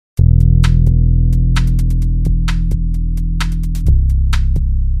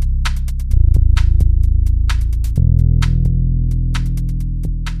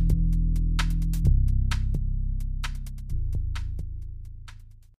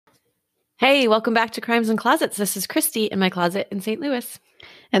Hey, welcome back to Crimes and Closets. This is Christy in my closet in St. Louis.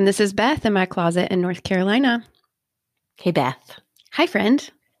 And this is Beth in my closet in North Carolina. Hey, Beth. Hi, friend.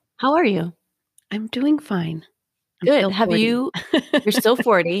 How are you? I'm doing fine. I'm Good. still Have 40. you're still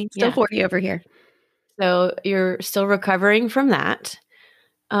 40. Still Yeah. 40 over here. So you're still recovering from that.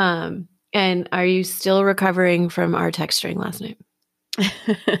 And are you still recovering from our text string last night?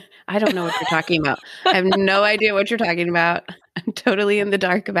 I don't know what you're talking about. I have no idea what you're talking about. I'm totally in the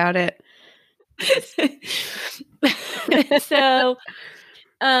dark about it. So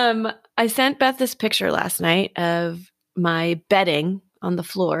I sent Beth this picture last night of my bedding on the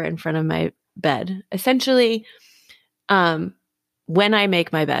floor in front of my bed. Essentially, when I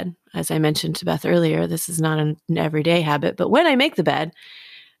make my bed, as I mentioned to Beth earlier, this is not an everyday habit, but when I make the bed,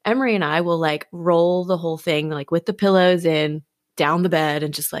 Emery and I will like roll the whole thing like with the pillows in down the bed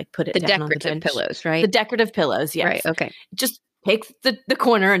and just like put it down on the bench. The decorative pillows, right? The decorative pillows, yes. Right, okay. Just take the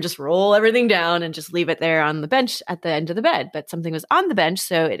corner and just roll everything down and just leave it there on the bench at the end of the bed. But something was on the bench,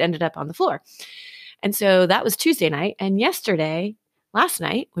 so it ended up on the floor. And so that was Tuesday night. And last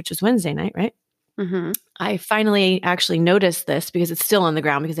night, which was Wednesday night, right? Mm-hmm. I finally actually noticed this because it's still on the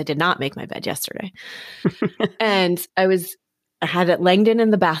ground because I did not make my bed yesterday. And I had it Langdon in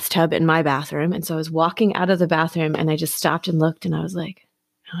the bathtub in my bathroom. And so I was walking out of the bathroom and I just stopped and looked and I was like,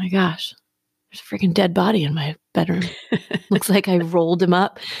 oh my gosh, there's a freaking dead body in my bedroom. Looks like I rolled him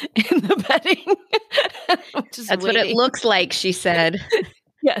up in the bedding. That's what it looks like, she said.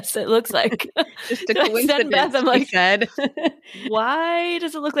 Yes, it looks like. Just a coincidence, Beth, I'm like, said. Why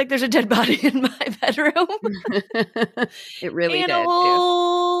does it look like there's a dead body in my bedroom? It really and did. A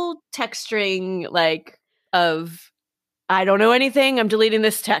whole text string of, I don't know anything. I'm deleting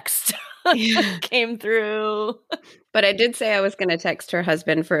this text. Came through. But I did say I was going to text her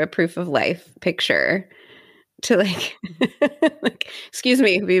husband for a proof of life picture to like excuse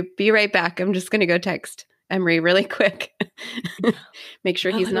me, be right back. I'm just going to go text Emery really quick. Make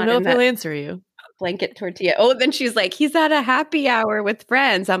sure he's not in that he'll answer you. Blanket tortilla. Oh, then she's like, he's at a happy hour with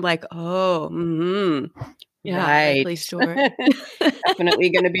friends. I'm like, oh, yeah, right. Sure. Definitely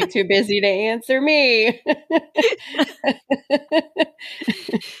going to be too busy to answer me.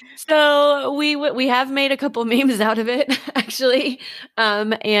 So we have made a couple memes out of it, actually,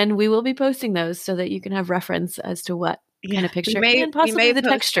 and we will be posting those so that you can have reference as to what kind of picture and possibly the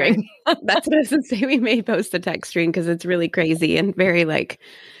text string. That's what I was going to say. We may post the text string because it's really crazy and very like,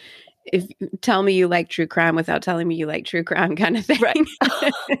 if tell me you like true crime without telling me you like true crime kind of thing. Right.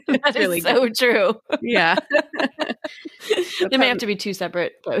 That's really so true. Yeah. They may have to be two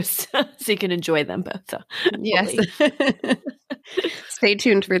separate posts so you can enjoy them both. So yes. Stay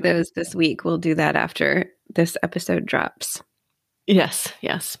tuned for those this week. We'll do that after this episode drops. Yes.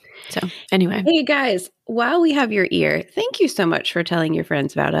 So anyway. Hey guys, while we have your ear, thank you so much for telling your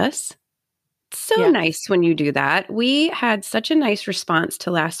friends about us. So nice when you do that. We had such a nice response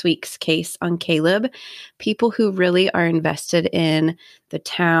to last week's case on Caleb. People who really are invested in the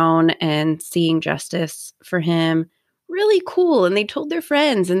town and seeing justice for him. Really cool. And they told their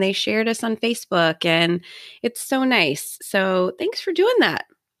friends and they shared us on Facebook and it's so nice. So thanks for doing that.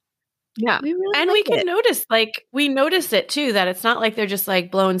 Yeah. We can notice, we notice it too, that it's not like they're just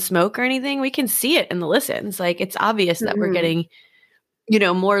like blowing smoke or anything. We can see it in the listens. Like it's obvious that we're getting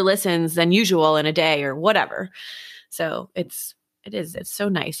more listens than usual in a day or whatever. So it's so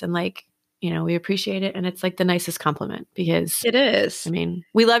nice. And we appreciate it. And it's like the nicest compliment because it is. I mean,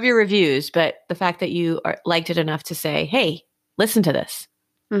 we love your reviews, but the fact that you liked it enough to say, hey, listen to this.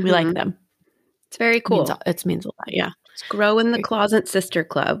 Mm-hmm. We like them. It's very cool. It means a lot. Yeah. It's Grow in the Closet Sister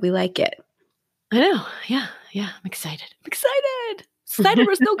Club. We like it. I know. Yeah. I'm excited. Excited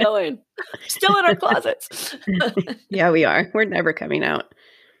we're still going. Still in our closets. Yeah, we are. We're never coming out.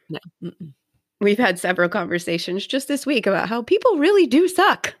 No. Mm-mm. We've had several conversations just this week about how people really do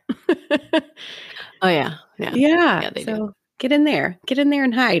suck. Oh, yeah. Yeah, they do. Get in there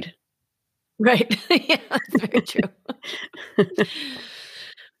and hide. Right. Yeah, that's very true.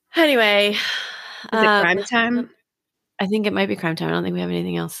 Anyway. Is it crime time? I think it might be crime time. I don't think we have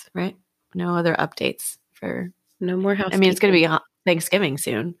anything else, right? No other updates for... No more housekeeping. I mean, it's going to be Thanksgiving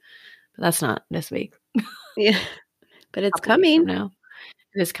soon, but that's not this week. Yeah, but it's coming. No,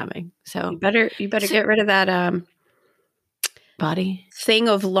 it is coming. So you better get rid of that body thing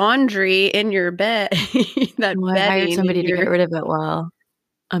of laundry in your bed. I hired somebody to get rid of it while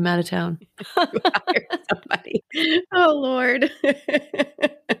I'm out of town. Somebody. Oh Lord.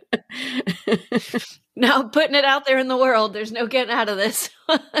 Now putting it out there in the world, there's no getting out of this.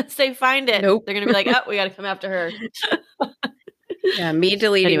 Once they find it, nope. They're going to be like, oh, we got to come after her. Yeah, me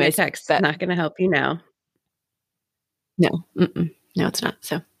deleting the text not going to help you now. No. No, it's not.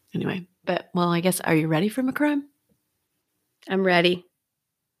 So anyway, but Well, I guess, are you ready for my crime? I'm ready.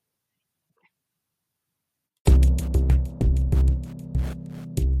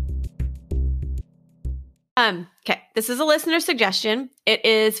 Okay, this is a listener suggestion. It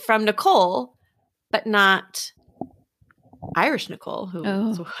is from Nicole, but not Irish Nicole, who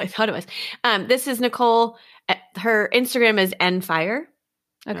I thought it was. This is Nicole. Her Instagram is nfire.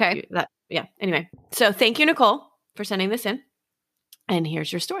 Okay. Anyway, so thank you, Nicole, for sending this in. And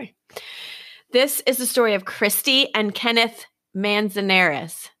here's your story. This is the story of Christy and Kenneth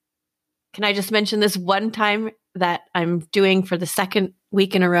Manzanares. Can I just mention this one time that I'm doing for the second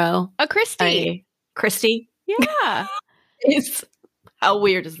week in a row? Christy. Christy. Yeah. How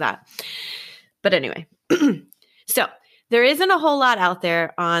weird is that? But anyway, so there isn't a whole lot out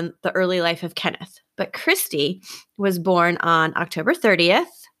there on the early life of Kenneth, but Christy was born on October 30th,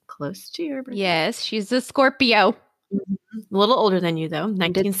 close to your birthday. Yes, she's a Scorpio. Mm-hmm. A little older than you, though,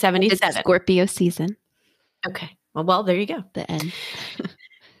 1977. It's Scorpio season. Okay. Well, there you go. The end.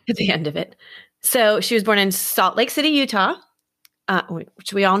 At the end of it. So she was born in Salt Lake City, Utah,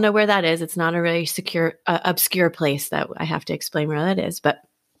 which we all know where that is. It's not a really obscure place that I have to explain where that is. But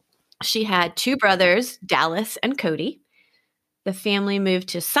she had two brothers, Dallas and Cody. The family moved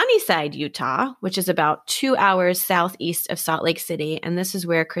to Sunnyside, Utah, which is about 2 hours southeast of Salt Lake City. And this is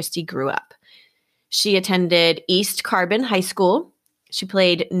where Christy grew up. She attended East Carbon High School. She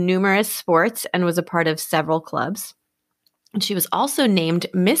played numerous sports and was a part of several clubs. And she was also named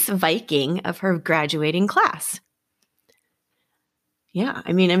Miss Viking of her graduating class. Yeah,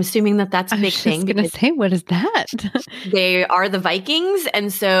 I mean, I'm assuming that that's a big thing. I was going to say, what is that? They are the Vikings.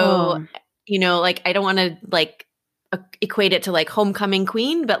 And so, I don't want to equate it to homecoming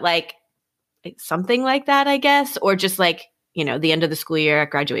queen, but something like that, I guess. Or just the end of the school year at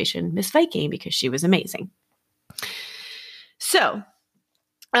graduation, Miss Viking, because she was amazing. So,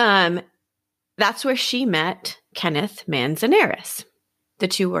 that's where she met Kenneth Manzanares. The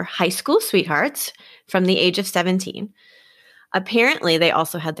two were high school sweethearts from the age of 17. Apparently, they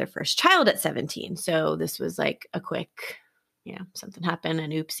also had their first child at 17. So this was a quick, something happened,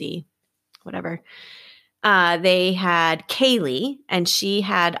 an oopsie, whatever. They had Kaylee, and she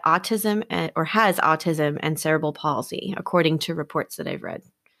had autism has autism and cerebral palsy, according to reports that I've read.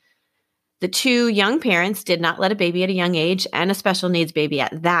 The two young parents did not let a baby at a young age, and a special needs baby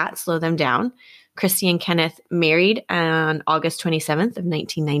at that slow them down. Christy and Kenneth married on August 27th of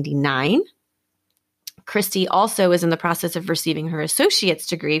 1999. Christy also was in the process of receiving her associate's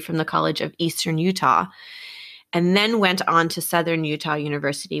degree from the College of Eastern Utah, and then went on to Southern Utah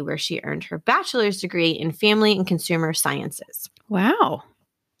University, where she earned her bachelor's degree in family and consumer sciences. Wow.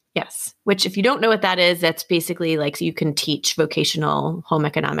 Yes. Which, if you don't know what that is, that's basically you can teach vocational home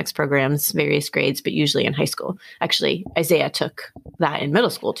economics programs, various grades, but usually in high school. Actually, Isaiah took that in middle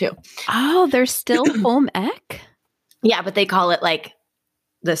school too. Oh, there's still home ec? Yeah, but they call it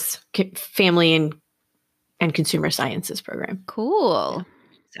this family and consumer sciences program. Cool.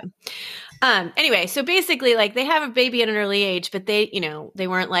 So, anyway, so basically, they have a baby at an early age, but they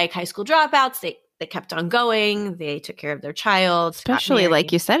weren't high school dropouts. They kept on going. They took care of their child. Especially,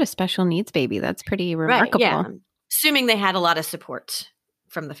 like you said, a special needs baby. That's pretty remarkable. Right, yeah. Assuming they had a lot of support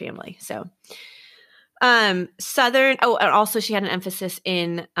from the family. So, and also she had an emphasis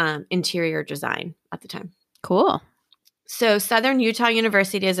in interior design at the time. Cool. So Southern Utah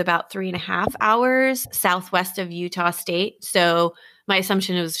University is about 3.5 hours southwest of Utah State. So my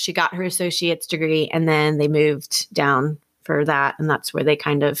assumption was she got her associate's degree and then they moved down for that. And that's where they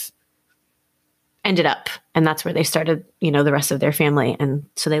kind of ended up. And that's where they started, the rest of their family. And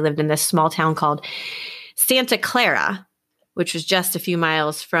so they lived in this small town called Santa Clara, which was just a few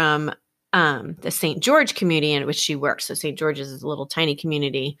miles from the St. George community in which she worked. So St. George's is a little tiny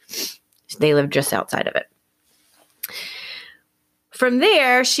community. They lived just outside of it. From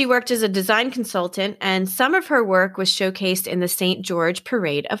there, she worked as a design consultant, and some of her work was showcased in the St. George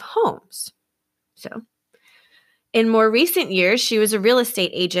Parade of Homes. So, in more recent years, she was a real estate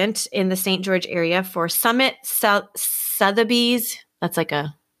agent in the St. George area for Summit Sotheby's. That's like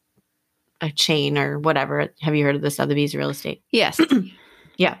a chain or whatever. Have you heard of the Sotheby's real estate? Yes.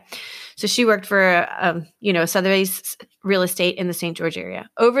 Yeah. So she worked for, Sotheby's real estate in the St. George area.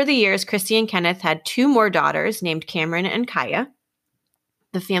 Over the years, Christy and Kenneth had two more daughters named Cameron and Kaya.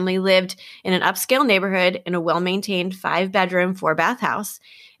 The family lived in an upscale neighborhood in a well-maintained 5-bedroom, 4-bath house.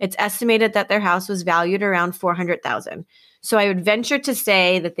 It's estimated that their house was valued around $400,000. So I would venture to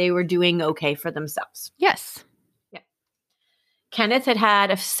say that they were doing okay for themselves. Yes. Yeah. Kenneth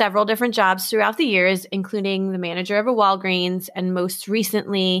had several different jobs throughout the years, including the manager of a Walgreens, and most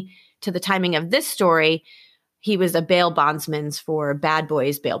recently, to the timing of this story, he was a bail bondsman for Bad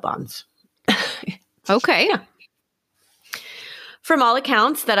Boys Bail Bonds. Okay. Yeah. From all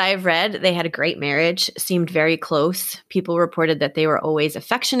accounts that I've read, they had a great marriage, seemed very close. People reported that they were always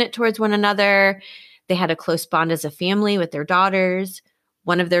affectionate towards one another. They had a close bond as a family with their daughters.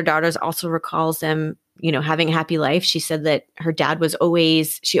 One of their daughters also recalls them, having a happy life. She said that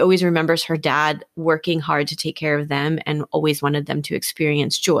she always remembers her dad working hard to take care of them and always wanted them to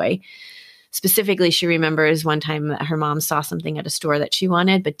experience joy. Specifically, she remembers one time that her mom saw something at a store that she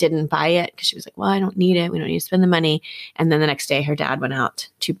wanted, but didn't buy it because she was like, well, I don't need it. We don't need to spend the money. And then the next day, her dad went out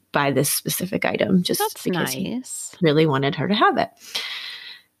to buy this specific item just because he really wanted her to have it.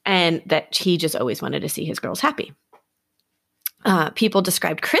 And that he just always wanted to see his girls happy. People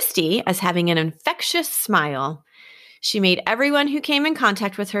described Christy as having an infectious smile. She made everyone who came in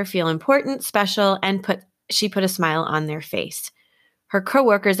contact with her feel important, special, and she put a smile on their face. Her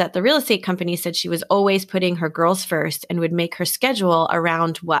coworkers at the real estate company said she was always putting her girls first and would make her schedule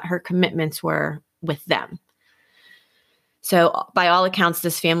around what her commitments were with them. So by all accounts,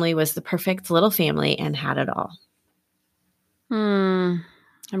 this family was the perfect little family and had it all. I'm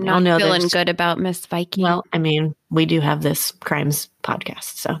not feeling good about Miss Viking. Well, I mean, we do have this crimes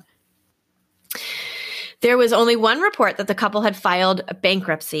podcast, so. There was only one report that the couple had filed a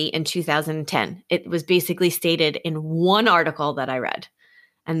bankruptcy in 2010. It was basically stated in one article that I read,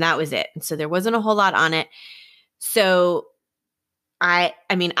 and that was it. And so there wasn't a whole lot on it. So I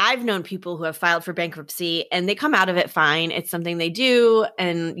mean, I've known people who have filed for bankruptcy and they come out of it fine. It's something they do,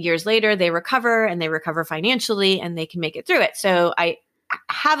 and years later they recover, and they recover financially, and they can make it through it. So I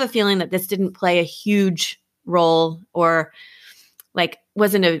have a feeling that this didn't play a huge role or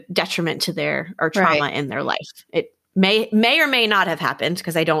wasn't a detriment to their or trauma in their life. It may or may not have happened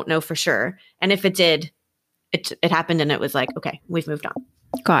because I don't know for sure. And if it did, it happened and it was like, okay, we've moved on.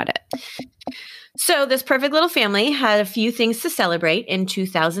 Got it. So this perfect little family had a few things to celebrate in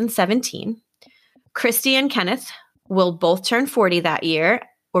 2017. Christy and Kenneth will both turn 40 that year,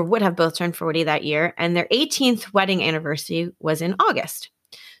 or would have both turned 40 that year. And their 18th wedding anniversary was in August.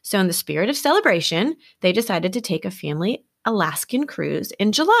 So in the spirit of celebration, they decided to take a family Alaskan cruise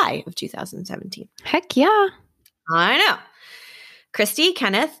in July of 2017. Heck yeah. I know. Christy,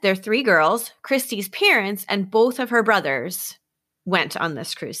 Kenneth, their 3 girls, Christy's parents, and both of her brothers went on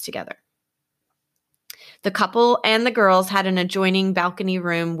this cruise together. The couple and the girls had an adjoining balcony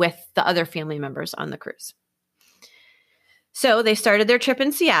room with the other family members on the cruise. So they started their trip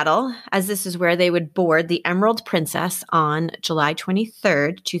in Seattle, as this is where they would board the Emerald Princess on July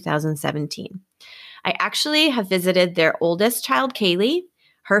 23rd, 2017. I actually have visited their oldest child, Kaylee.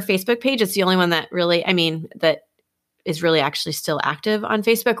 Her Facebook page is the only one that is really actually still active on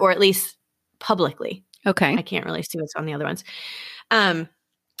Facebook, or at least publicly. Okay. I can't really see what's on the other ones. And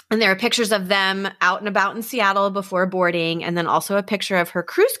there are pictures of them out and about in Seattle before boarding, and then also a picture of her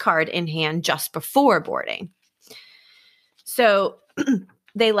cruise card in hand just before boarding. So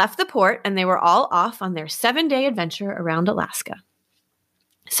they left the port and they were all off on their 7-day adventure around Alaska.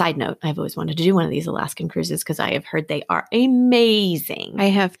 Side note, I've always wanted to do one of these Alaskan cruises because I have heard they are amazing. I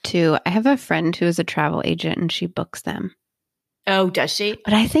have too. I have a friend who is a travel agent and she books them. Oh, does she?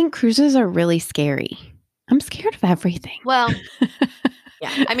 But I think cruises are really scary. I'm scared of everything. Well,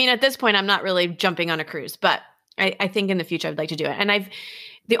 yeah. I mean, at this point, I'm not really jumping on a cruise, but I think in the future I'd like to do it. And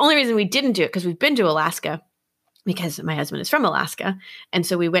the only reason we didn't do it, because we've been to Alaska, because my husband is from Alaska. And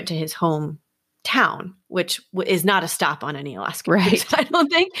so we went to his hometown, which is not a stop on any Alaska cruise, I don't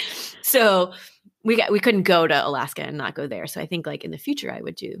think. So we couldn't go to Alaska and not go there. So I think in the future I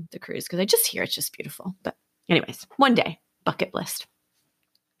would do the cruise because I just hear it's just beautiful. But anyways, one day, bucket list.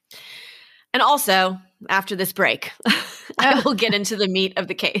 And also, after this break, I will get into the meat of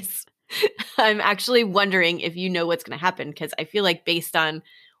the case. I'm actually wondering if you know what's going to happen, because I feel like based on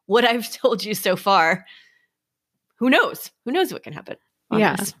what I've told you so far, who knows? Who knows what can happen?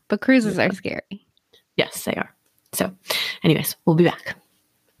 Yeah, but cruises are scary. Yes, they are. So anyways, we'll be back.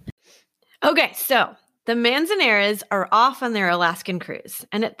 Okay, so the Manzanares are off on their Alaskan cruise.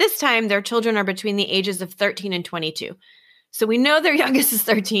 And at this time, their children are between the ages of 13 and 22. So we know their youngest is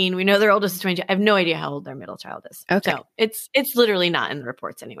 13. We know their oldest is 22. I have no idea how old their middle child is. Okay. So it's literally not in the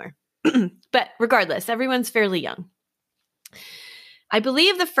reports anywhere. But regardless, everyone's fairly young. I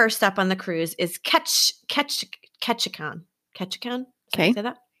believe the first stop on the cruise is Ketchikan. Ketchikan? Okay. Say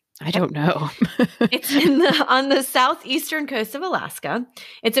that? I don't know. It's on the southeastern coast of Alaska.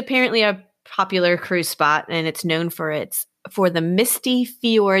 It's apparently a popular cruise spot, and it's known for the Misty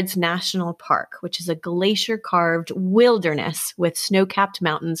Fjords National Park, which is a glacier-carved wilderness with snow-capped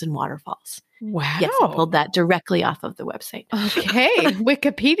mountains and waterfalls. Wow. Yes, I pulled that directly off of the website. Okay.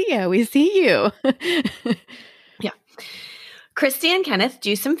 Wikipedia, we see you. Yeah. Christy and Kenneth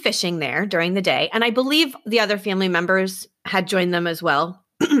do some fishing there during the day, and I believe the other family members had joined them as well.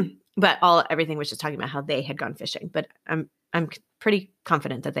 But everything was just talking about how they had gone fishing. But I'm pretty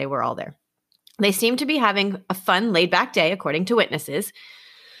confident that they were all there. They seemed to be having a fun, laid-back day, according to witnesses.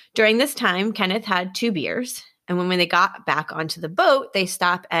 During this time, Kenneth had 2 beers, and when they got back onto the boat, they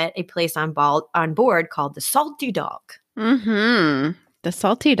stopped at a place on board called the Salty Dog. Mm-hmm. The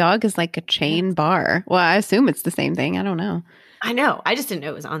Salty Dog is like a chain bar. Well, I assume it's the same thing. I don't know. I know. I just didn't know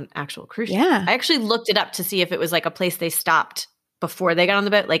it was on actual cruise ship. Yeah. I actually looked it up to see if it was like a place they stopped before they got on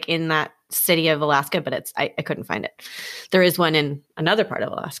the boat, like in that city of Alaska, but I couldn't find it. There is one in another part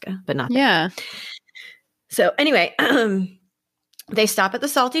of Alaska, but not there. Yeah. So anyway, they stop at the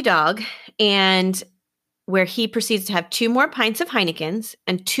Salty Dog, and where he proceeds to have 2 more pints of Heinekens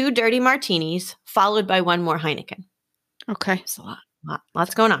and 2 dirty martinis, followed by 1 more Heineken. Okay. It's a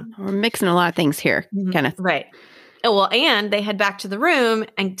lots going on. We're mixing a lot of things here, Kenneth. Right. Oh, well, and they head back to the room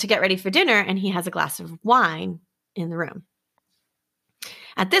and to get ready for dinner, and he has a glass of wine in the room.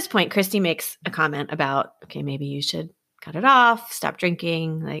 At this point, Christy makes a comment about, okay, maybe you should cut it off, stop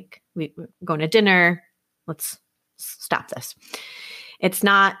drinking, like we're going to dinner. Let's stop this. It's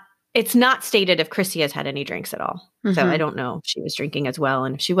not stated if Christy has had any drinks at all. Mm-hmm. So I don't know if she was drinking as well.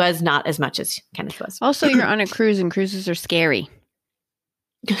 And if she was, not as much as Kenneth was. Also, you're on a cruise and cruises are scary.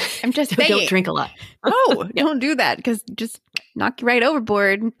 I'm just saying. Don't drink a lot. No, don't do that because just knock you right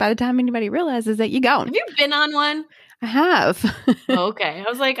overboard by the time anybody realizes that you're gone. Have you been on one? I have. Okay. I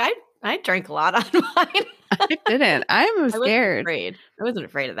was like, I drank a lot on mine. I didn't. I'm scared. I wasn't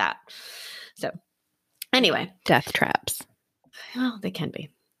afraid of that. So anyway. Death traps. Well, they can be.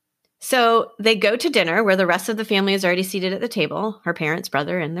 So they go to dinner where the rest of the family is already seated at the table, her parents,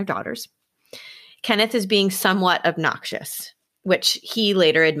 brother, and their daughters. Kenneth is being somewhat obnoxious, which he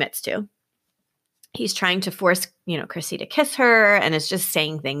later admits to. He's trying to force, Chrissy to kiss her and is just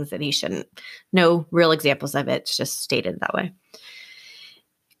saying things that he shouldn't. No real examples of it. It's just stated that way.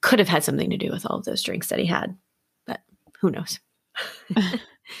 Could have had something to do with all of those drinks that he had, but who knows?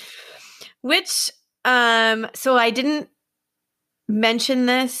 So I didn't mention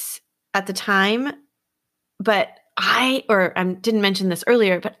this at the time, but I didn't mention this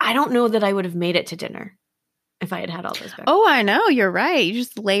earlier, but I don't know that I would have made it to dinner if I had had all those beverages. Oh, I know. You're right. You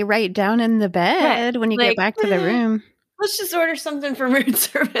just lay right down in the bed when you get back to the room. Let's just order something from room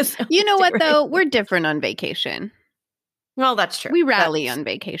service. You know what, though? We're different on vacation. Well, that's true. We rally on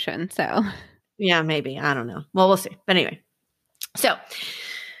vacation, so. Yeah, maybe. I don't know. Well, we'll see. But anyway. So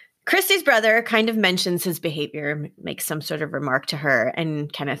Christy's brother kind of mentions his behavior, makes some sort of remark to her,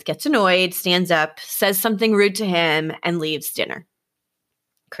 and Kenneth gets annoyed, stands up, says something rude to him, and leaves dinner.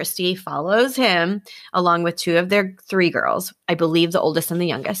 Christy follows him along with 2 of their 3 girls, I believe the oldest and the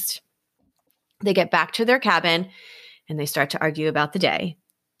youngest. They get back to their cabin and they start to argue about the day.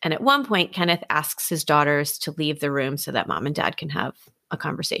 And at one point, Kenneth asks his daughters to leave the room so that mom and dad can have a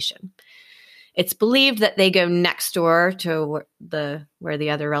conversation. It's believed that they go next door to where the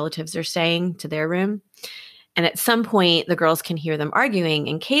other relatives are staying, to their room. And at some point, the girls can hear them arguing,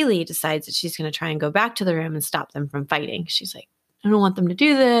 and Kaylee decides that she's going to try and go back to the room and stop them from fighting. She's like, I don't want them to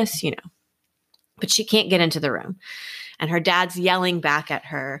do this, but she can't get into the room. And her dad's yelling back at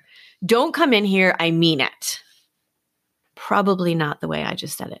her, don't come in here. I mean it. Probably not the way I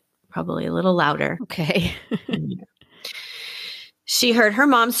just said it. Probably a little louder. Okay. She heard her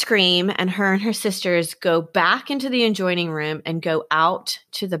mom scream, and her sisters go back into the adjoining room and go out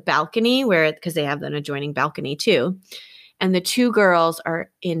to the balcony because they have an adjoining balcony too. And the 2 girls are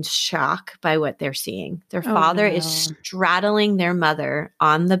in shock by what they're seeing. Their father is straddling their mother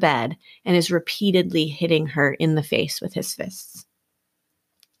on the bed and is repeatedly hitting her in the face with his fists.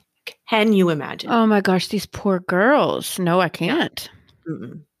 Can you imagine? Oh my gosh, these poor girls. No, I can't. Yeah.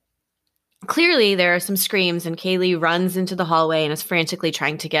 Clearly, there are some screams, and Kaylee runs into the hallway and is frantically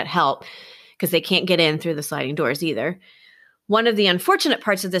trying to get help because they can't get in through the sliding doors either. One of the unfortunate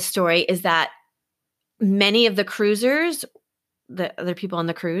parts of this story is that many of the cruisers, the other people on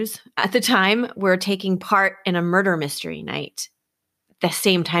the cruise at the time, were taking part in a murder mystery night the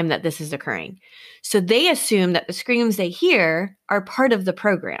same time that this is occurring. So they assume that the screams they hear are part of the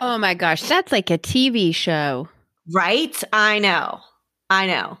program. Oh my gosh, that's like a TV show. Right? I know.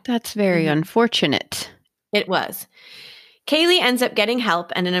 That's very unfortunate. It was. Kaylee ends up getting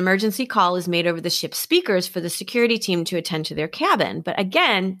help, and an emergency call is made over the ship's speakers for the security team to attend to their cabin. But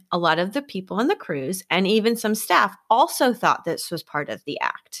again, a lot of the people on the cruise and even some staff also thought this was part of the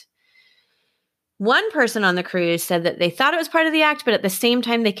act. One person on the cruise said that they thought it was part of the act, but at the same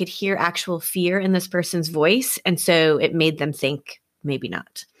time, they could hear actual fear in this person's voice. And so it made them think maybe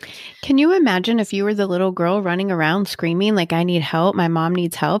not. Can you imagine if you were the little girl running around screaming like, I need help, my mom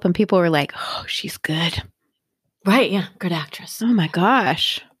needs help, and people were like, oh, she's good. Right, yeah, good actress. Oh my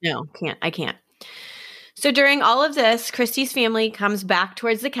gosh. No, I can't. So during all of this, Christy's family comes back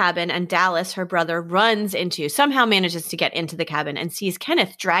towards the cabin, and Dallas, her brother, somehow manages to get into the cabin and sees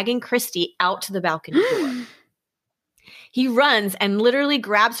Kenneth dragging Christy out to the balcony door. He runs and literally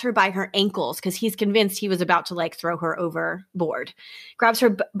grabs her by her ankles because he's convinced he was about to like throw her overboard. Grabs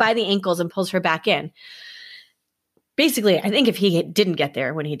her by the ankles and pulls her back in. Basically, I think if he didn't get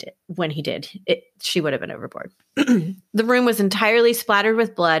there when he did, she would have been overboard. The room was entirely splattered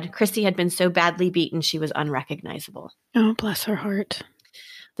with blood. Christy had been so badly beaten, she was unrecognizable. Oh, bless her heart.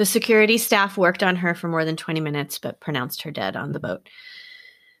 The security staff worked on her for more than 20 minutes, but pronounced her dead on the boat.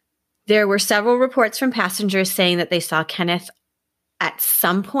 There were several reports from passengers saying that they saw Kenneth at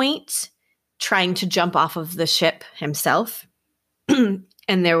some point trying to jump off of the ship himself.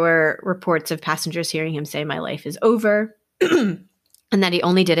 And there were reports of passengers hearing him say, my life is over, and that he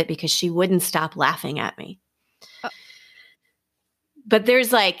only did it because she wouldn't stop laughing at me. But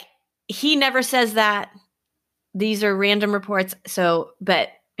there's he never says that. These are random reports. But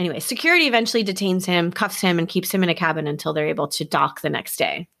anyway, security eventually detains him, cuffs him, and keeps him in a cabin until they're able to dock the next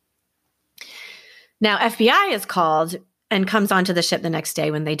day. Now, FBI is called and comes onto the ship the next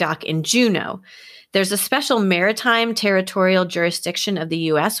day when they dock in Juneau. There's a special maritime territorial jurisdiction of the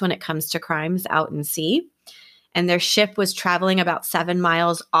U.S. when it comes to crimes out in sea. And their ship was traveling about 7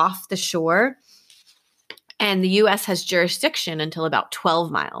 miles off the shore. And the U.S. has jurisdiction until about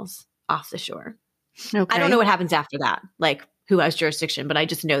 12 miles off the shore. Okay. I don't know what happens after that, who has jurisdiction, but I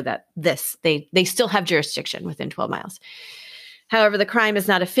just know that they still have jurisdiction within 12 miles. However, the crime is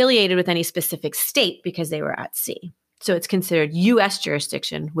not affiliated with any specific state because they were at sea. So it's considered U.S.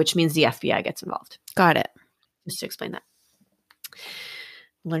 jurisdiction, which means the FBI gets involved. Got it. Just to explain that.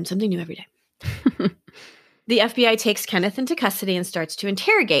 Learn something new every day. The FBI takes Kenneth into custody and starts to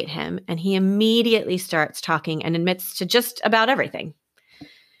interrogate him, and he immediately starts talking and admits to just about everything.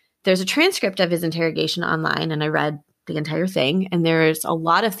 There's a transcript of his interrogation online, and I read the entire thing, and there's a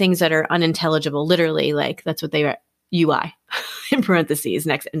lot of things that are unintelligible, literally, that's what they were, UI, in parentheses,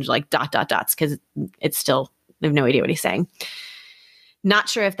 next, and dots, because it's still, I have no idea what he's saying. Not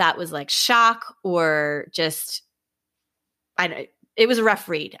sure if that was shock or just, it was a rough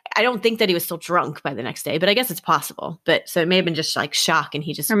read. I don't think that he was still drunk by the next day, but I guess it's possible. But so it may have been just shock, and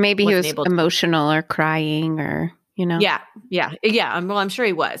he just, or maybe he was emotional or crying or, Yeah. Well, I'm sure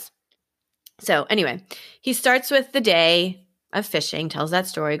he was. So anyway, he starts with the day of fishing, tells that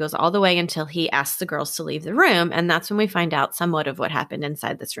story, goes all the way until he asks the girls to leave the room. And that's when we find out somewhat of what happened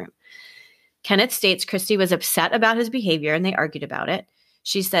inside this room. Kenneth states Christy was upset about his behavior and they argued about it.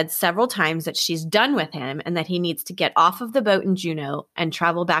 She said several times that she's done with him and that he needs to get off of the boat in Juneau and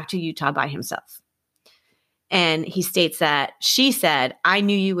travel back to Utah by himself. And he states that she said, I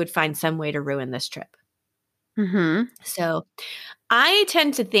knew you would find some way to ruin this trip. Mm-hmm. So I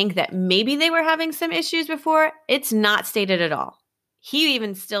tend to think that maybe they were having some issues before. It's not stated at all. He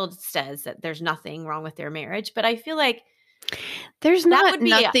even still says that there's nothing wrong with their marriage, but I feel like there's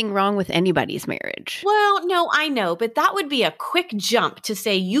nothing wrong with anybody's marriage. Well, no, I know, but that would be a quick jump to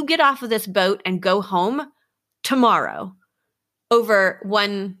say you get off of this boat and go home tomorrow over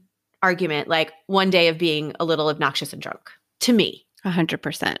one argument, one day of being a little obnoxious and drunk, to me.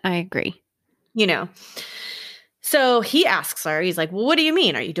 100%. I agree. So he asks her, he's like, well, what do you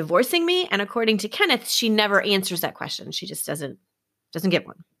mean? Are you divorcing me? And according to Kenneth, she never answers that question. She just doesn't get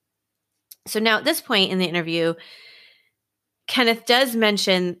one. So now at this point in the interview, Kenneth does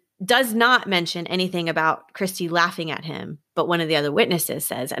not mention anything about Christy laughing at him, but one of the other witnesses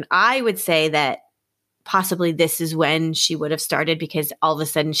says, and I would say that possibly this is when she would have started, because all of a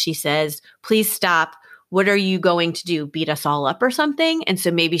sudden she says, please stop. What are you going to do? Beat us all up or something? And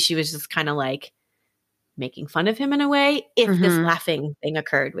so maybe she was just kind of making fun of him in a way if this laughing thing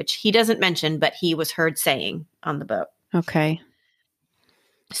occurred, which he doesn't mention, but he was heard saying on the boat. Okay.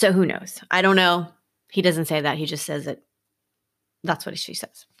 So who knows? I don't know. He doesn't say that. He just says it. That's what she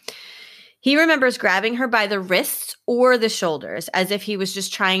says. He remembers grabbing her by the wrists or the shoulders as if he was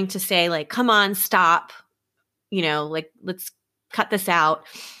just trying to say, come on, stop. Let's cut this out.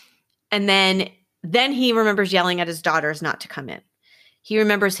 And then he remembers yelling at his daughters not to come in. He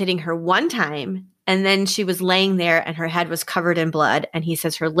remembers hitting her one time, and then she was laying there and her head was covered in blood. And he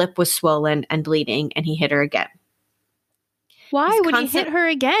says her lip was swollen and bleeding, and he hit her again. Why would he hit her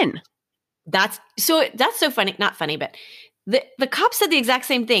again? That's so funny. Not funny, but the cop said the exact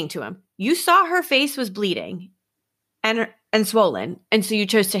same thing to him. You saw her face was bleeding and swollen, and so you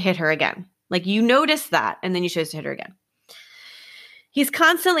chose to hit her again. You noticed that, and then you chose to hit her again. He's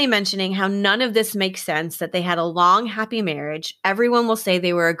constantly mentioning how none of this makes sense, that they had a long, happy marriage. Everyone will say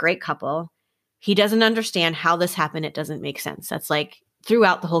they were a great couple. He doesn't understand how this happened. It doesn't make sense. That's like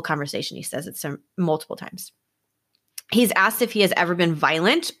throughout the whole conversation. He says it multiple times. He's asked if he has ever been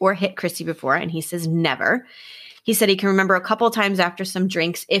violent or hit Chrissy before, and he says never. He said he can remember a couple of times after some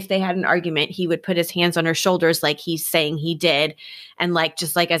drinks, if they had an argument, he would put his hands on her shoulders like he's saying he did, and like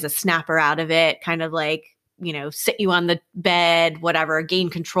just like as a snapper out of it, kind of like, you know, sit you on the bed, whatever, gain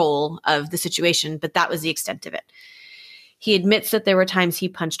control of the situation. But that was the extent of it. He admits that there were times he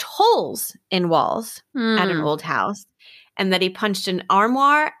punched holes in walls at an old house, and that he punched an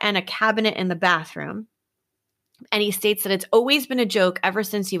armoire and a cabinet in the bathroom. And he states that it's always been a joke ever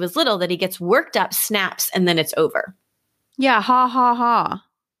since he was little, that he gets worked up, snaps, and then it's over. Yeah, ha, ha, ha.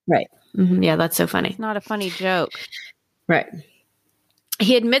 Right. Mm-hmm. Yeah, that's so funny. It's not a funny joke. Right.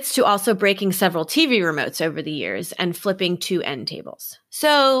 He admits to also breaking several TV remotes over the years and flipping 2 end tables.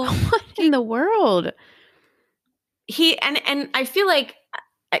 So what in the world? And I feel like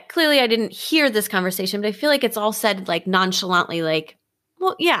clearly I didn't hear this conversation, but I feel like it's all said like nonchalantly, like,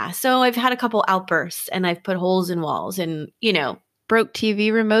 well, yeah, so I've had a couple outbursts and I've put holes in walls and, you know. Broke TV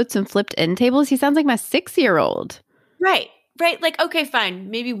remotes and flipped end tables? He sounds like my 6-year-old. Right. Like, okay, fine.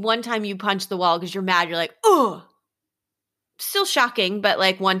 Maybe one time you punch the wall because you're mad. You're like, oh. Still shocking, but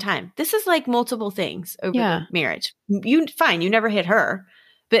like one time. This is like multiple things over the marriage. You never hit her,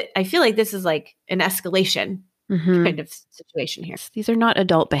 but I feel like this is like an escalation kind of situation here. These are not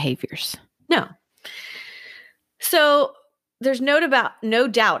adult behaviors. No. So there's no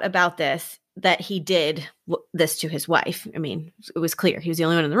doubt about this, that he did this to his wife. I mean, it was clear. He was the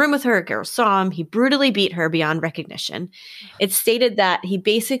only one in the room with her. Girls saw him. He brutally beat her beyond recognition. It's stated that he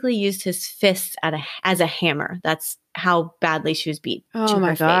basically used his fists as a hammer. That's how badly she was beat. Oh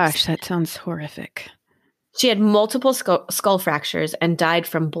my gosh, that sounds horrific. She had multiple skull fractures and died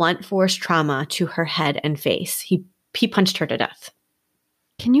from blunt force trauma to her head and face. He punched her to death.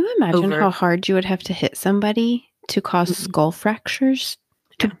 Can you imagine how hard you would have to hit somebody to cause skull fractures?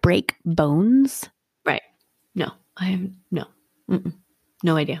 To break bones? Right. No.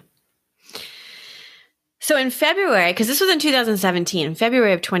 No idea. So in February, because this was in 2017, in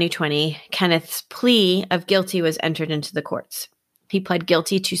February of 2020, Kenneth's plea of guilty was entered into the courts. He pled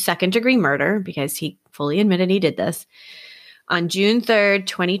guilty to second-degree murder because he fully admitted he did this. On June 3rd,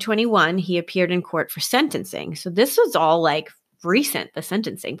 2021, he appeared in court for sentencing. So this was all like recent, the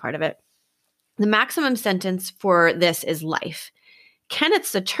sentencing part of it. The maximum sentence for this is life.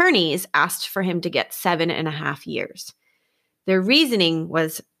 Kenneth's attorneys asked for him to get 7.5 years. Their reasoning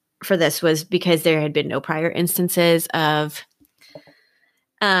was because there had been no prior instances of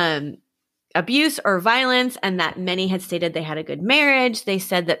abuse or violence, and that many had stated they had a good marriage. They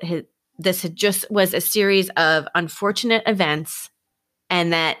said that this had just was a series of unfortunate events,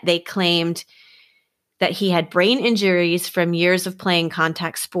 and that they claimed that he had brain injuries from years of playing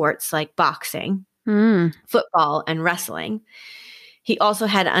contact sports like boxing, football, and wrestling. He also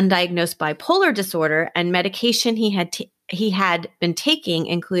had undiagnosed bipolar disorder, and medication he had been taking,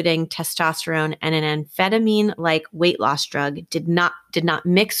 including testosterone and an amphetamine-like weight loss drug, did not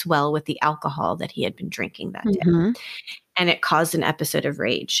mix well with the alcohol that he had been drinking that day, and it caused an episode of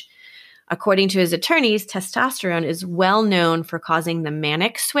rage. According to his attorneys, testosterone is well known for causing the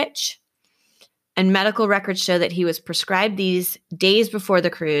manic switch, and medical records show that he was prescribed these days before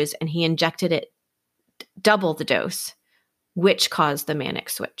the cruise, and he injected it double the dose, which caused the manic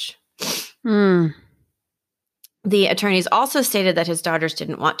switch. The attorneys also stated that his daughters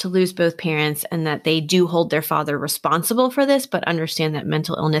didn't want to lose both parents and that they do hold their father responsible for this, but understand that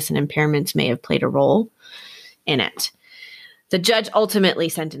mental illness and impairments may have played a role in it. The judge ultimately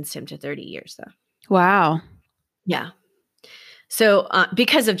sentenced him to 30 years, though. Wow. Yeah. So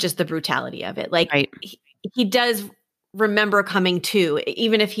because of just the brutality of it, like right. he does remember coming to,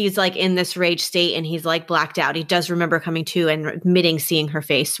 even if he's like in this rage state and he's like blacked out, he does remember coming to and admitting seeing her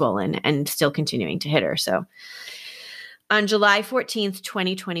face swollen and still continuing to hit her. So on July 14th,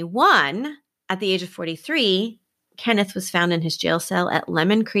 2021, at the age of 43, Kenneth was found in his jail cell at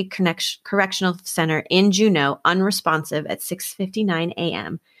Lemon Creek Correctional Center in Juneau, unresponsive at 6:59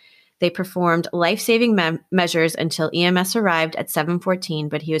 a.m. They performed life-saving measures until EMS arrived at 7:14,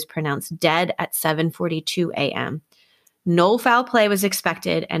 but he was pronounced dead at 7:42 a.m. No foul play was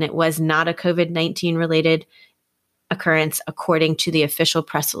expected, and it was not a COVID-19 related occurrence, according to the official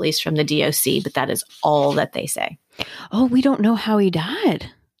press release from the DOC, but that is all that they say. Oh, we don't know how he died.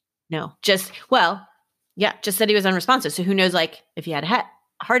 No, just that he was unresponsive. So who knows, like, if he had a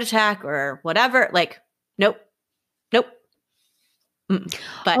heart attack or whatever, like, nope.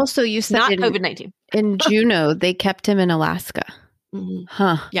 But also, you said not COVID-19. In Juneau, they kept him in Alaska. Mhm.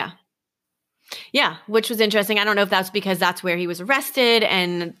 Huh. Yeah. Yeah, which was interesting. I don't know if that's because that's where he was arrested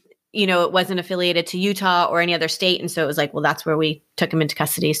and, it wasn't affiliated to Utah or any other state. And so it was like, well, that's where we took him into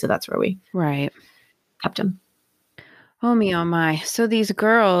custody. So that's where we Right. kept him. Oh, me, oh, my. So these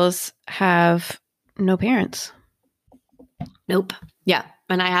girls have no parents. Nope. Yeah.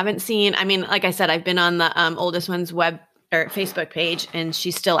 And I haven't seen, like I said, I've been on the oldest one's web or Facebook page and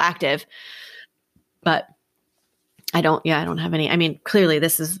she's still active, but I don't have any. Clearly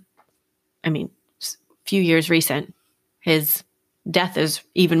this is, few years recent. His death is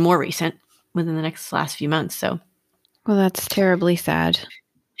even more recent within the last few months. So, well, that's terribly sad.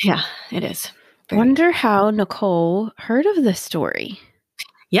 Yeah, it is. Wonder how Nicole heard of this story.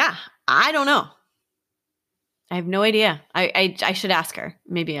 Yeah, I don't know. I have no idea. I should ask her.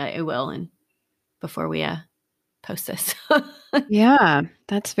 Maybe I will, and before we post this. Yeah,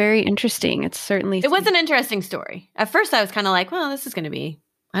 that's very interesting. It was an interesting story. At first, I was kind of like, well, this is going to be.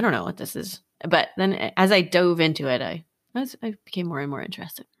 I don't know what this is. But then as I dove into it, I became more and more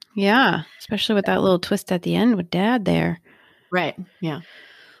interested. Yeah, especially with that little twist at the end with Dad there. Right. Yeah.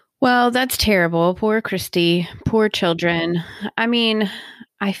 Well, that's terrible. Poor Christy. Poor children.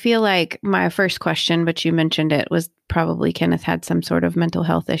 I feel like my first question, but you mentioned it, was probably Kenneth had some sort of mental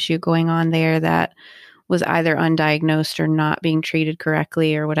health issue going on there that was either undiagnosed or not being treated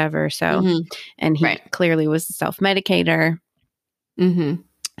correctly or whatever. So, and he clearly was a self-medicator. Mm-hmm.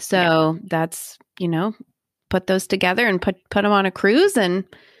 So that's, put those together and put them on a cruise and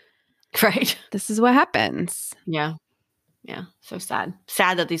this is what happens. Yeah. Yeah. So sad.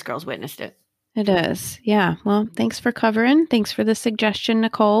 Sad that these girls witnessed it. It is. Yeah. Well, thanks for covering. Thanks for the suggestion,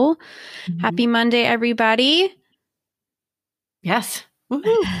 Nicole. Mm-hmm. Happy Monday, everybody. Yes.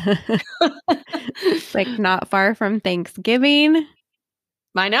 It's like not far from Thanksgiving.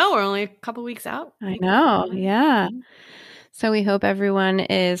 I know. We're only a couple weeks out. I know. Yeah. So we hope everyone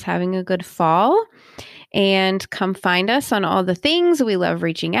is having a good fall. And come find us on all the things. We love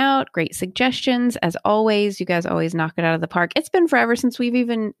reaching out. Great suggestions. As always, you guys always knock it out of the park. It's been forever since we've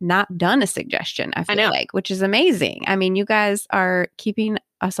even not done a suggestion, I feel like, which is amazing. You guys are keeping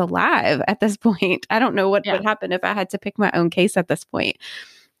us alive at this point. I don't know what would happen if I had to pick my own case at this point,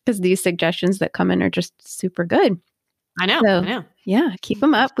 because these suggestions that come in are just super good. I know. Yeah, keep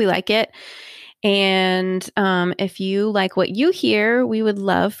them up. We like it. And if you like what you hear, we would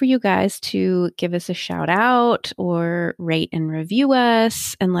love for you guys to give us a shout out or rate and review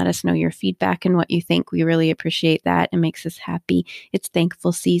us and let us know your feedback and what you think. We really appreciate that. It makes us happy. It's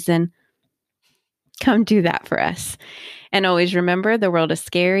thankful season. Come do that for us. And always remember, the world is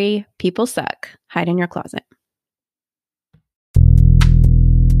scary. People suck. Hide in your closet.